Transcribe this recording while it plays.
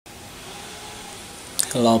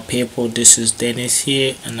Hello people, this is Dennis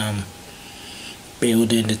here and I'm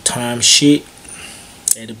building the timesheet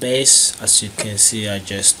database. As you can see, I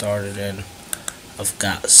just started and I've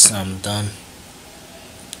got some done,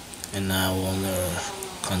 and I want to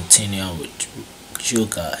continue with you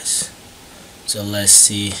guys. So let's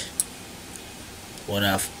see what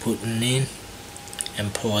I've put in.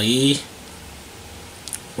 Employee,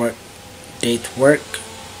 work date, work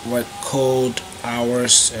code,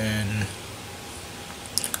 hours, and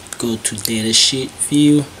go to data sheet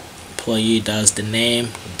view. Employee, does the name.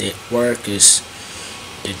 Date work is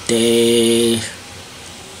the day,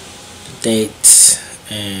 the date,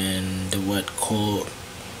 and the work code.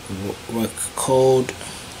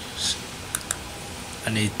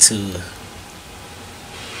 I need to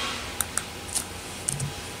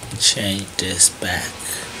change this back.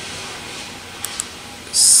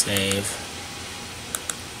 Save.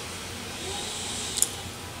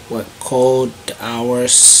 Work code, the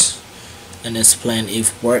hours, and explain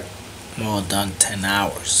if work more than 10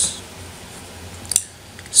 hours.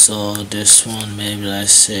 So this one, maybe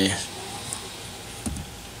let's say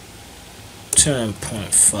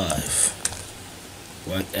 10.5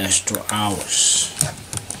 work extra hours.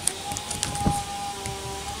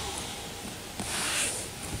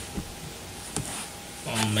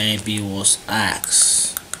 Or maybe it was X.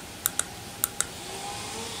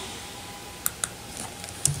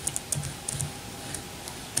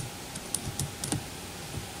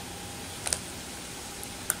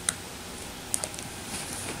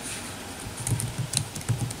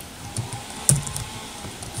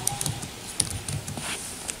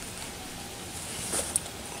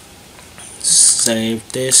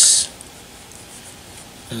 Save this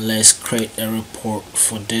and let's create a report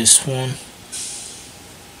for this one.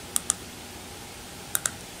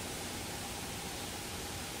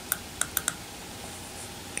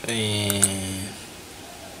 And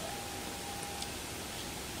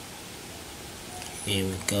here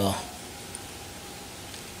we go.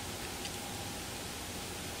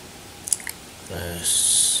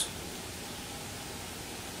 Let's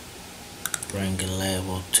bring a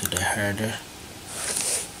label to the header.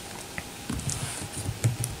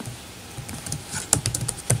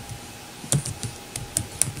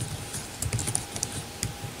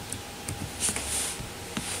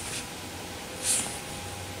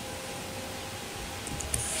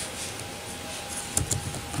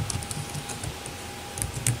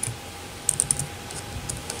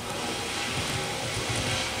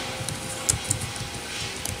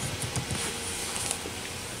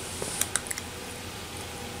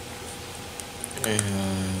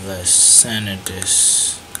 And let's center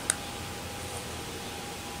this.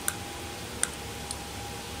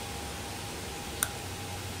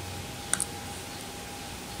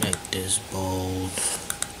 Make this bold.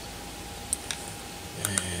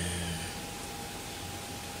 And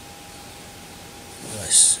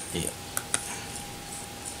let's see.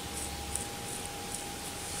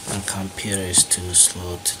 My computer is too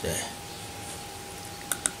slow today.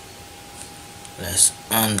 Let's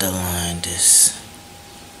underline this.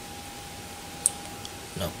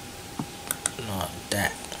 Nope, not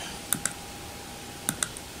that.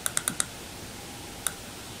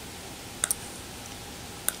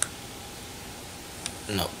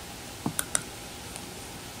 Nope.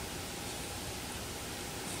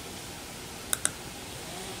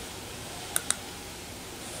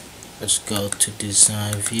 Let's go to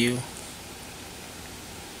design view.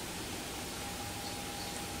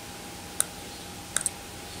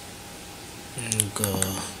 And go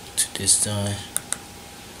to design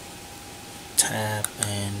tab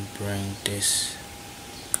and bring this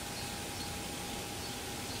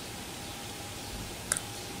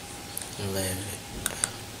and leave it.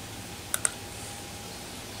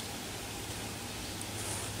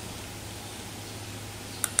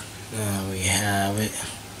 Now we have it.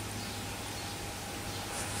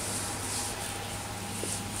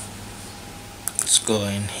 Let's go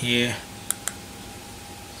in here.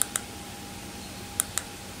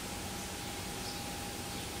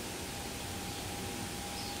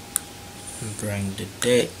 Bring the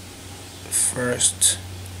date first.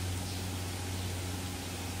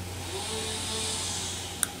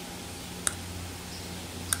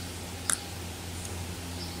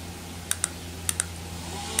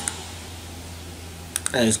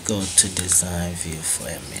 Let's go to design view for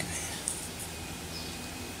a minute.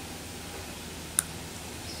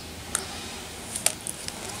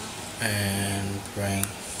 And bring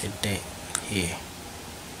the date here.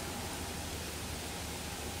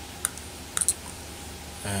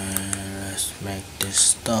 And let's make this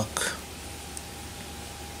stock.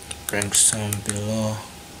 Bring some below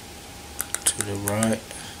to to the right,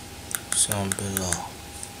 some below,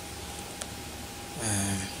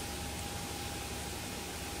 and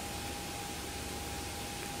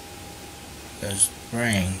let's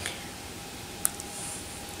bring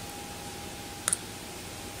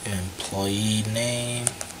employee name,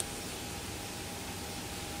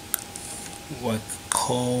 work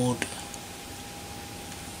code,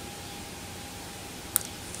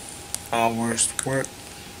 hours worked,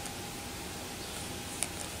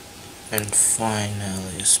 and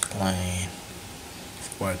finally explain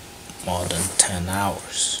work more than 10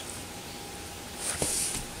 hours.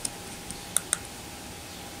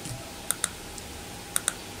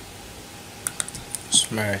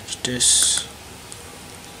 Let's merge this.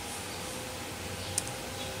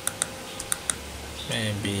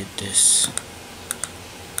 Maybe this.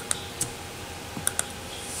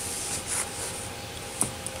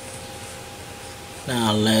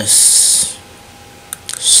 Now let's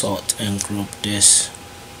sort and group this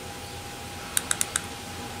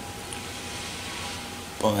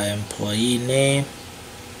by employee name.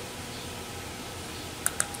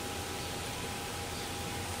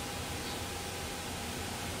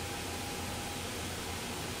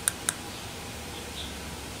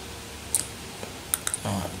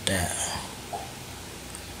 Not that.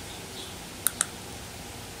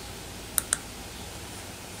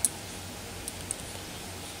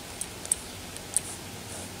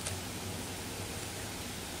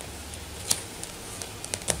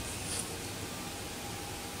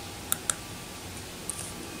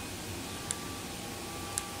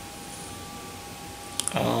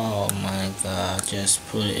 Oh my god, just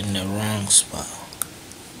put it in the wrong spot.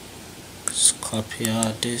 Let's copy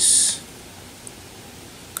all this.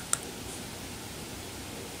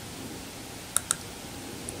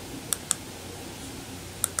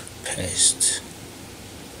 Paste.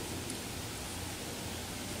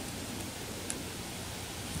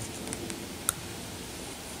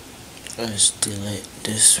 Let's delete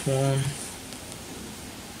this one.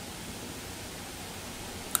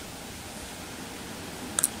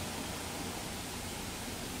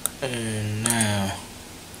 And now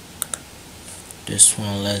this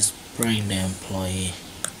one, let's bring the employee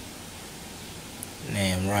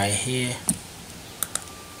name right here,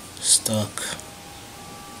 stuck,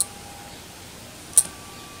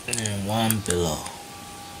 and one below.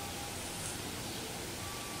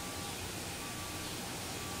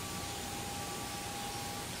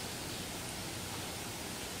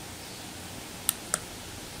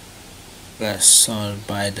 Let's sort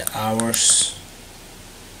by the hours.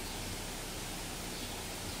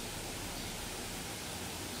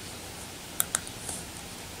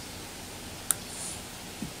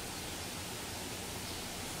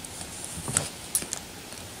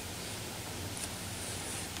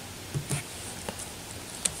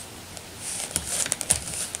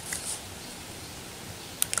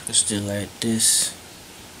 Let's delete this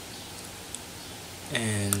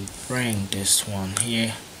and bring this one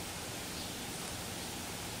here.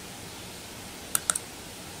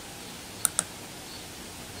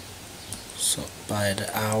 So by the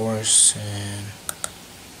hours, and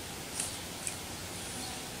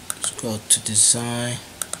let's go to design,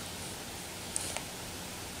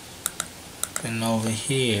 and over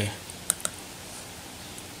here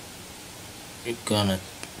you're gonna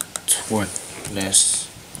twerk this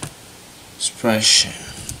expression,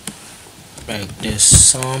 make this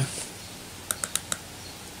sum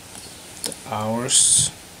the hours,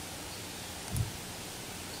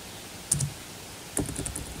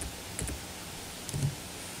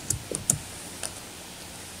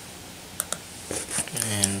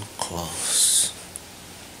 and close.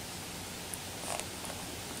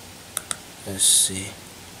 Let's see.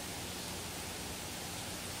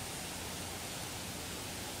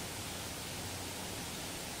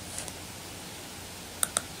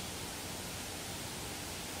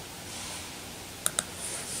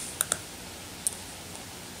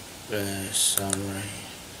 Summary,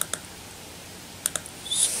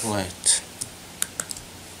 select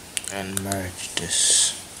and merge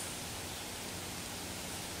this.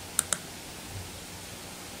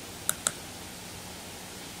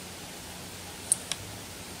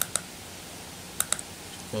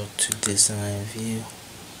 Go to design view.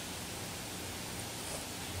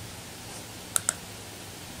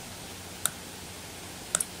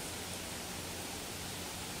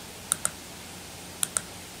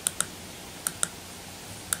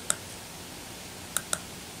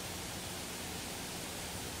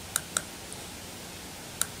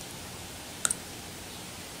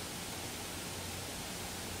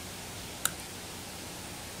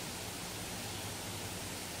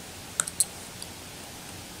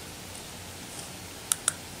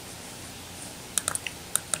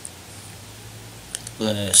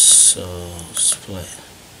 let's split.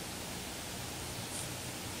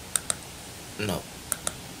 No.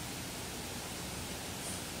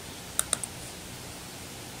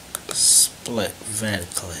 Split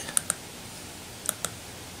vertically.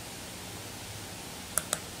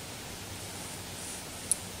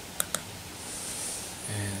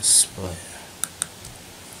 And split.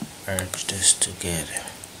 Merge this together.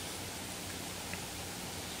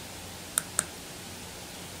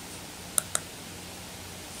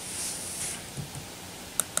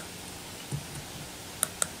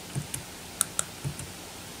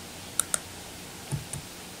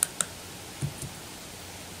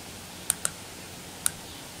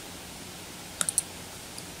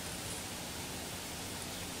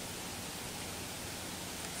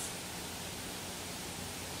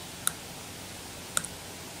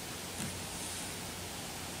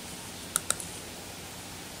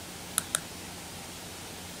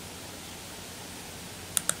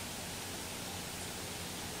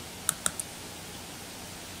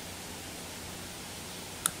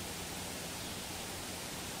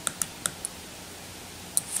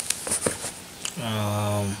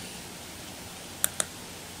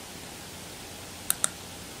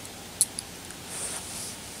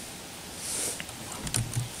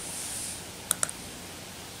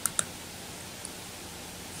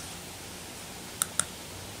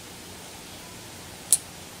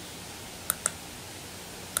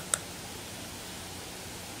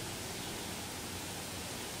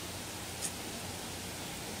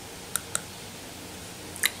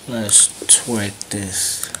 Let's tweak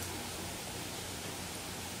this.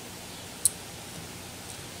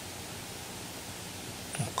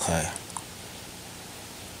 Okay.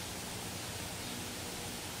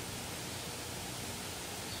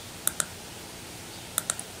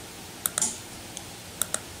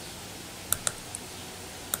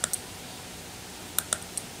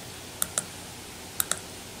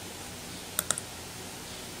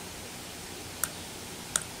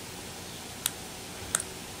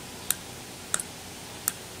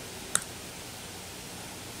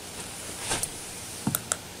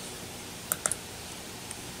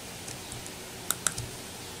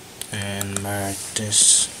 And mark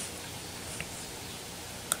this.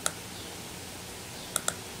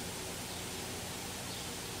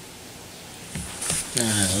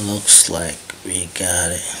 Now it looks like we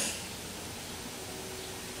got it.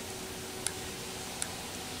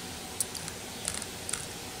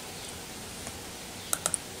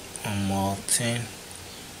 One more thing.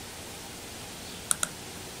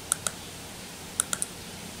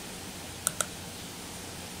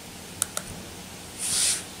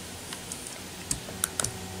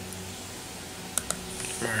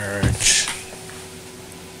 Merge.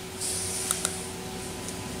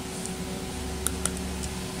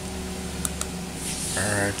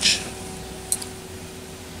 Merge.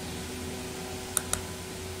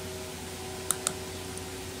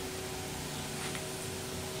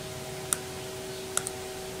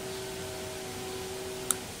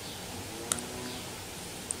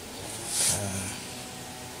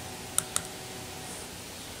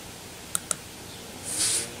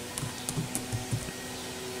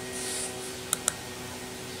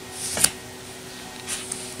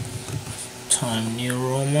 Time New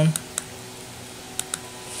Roman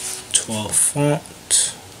 12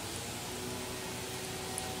 font.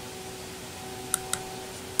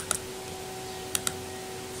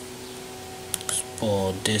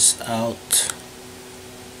 Bold this out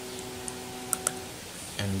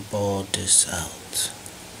and bold this out.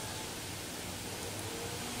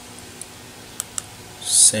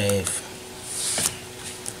 Save.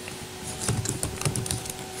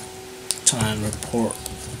 Time report.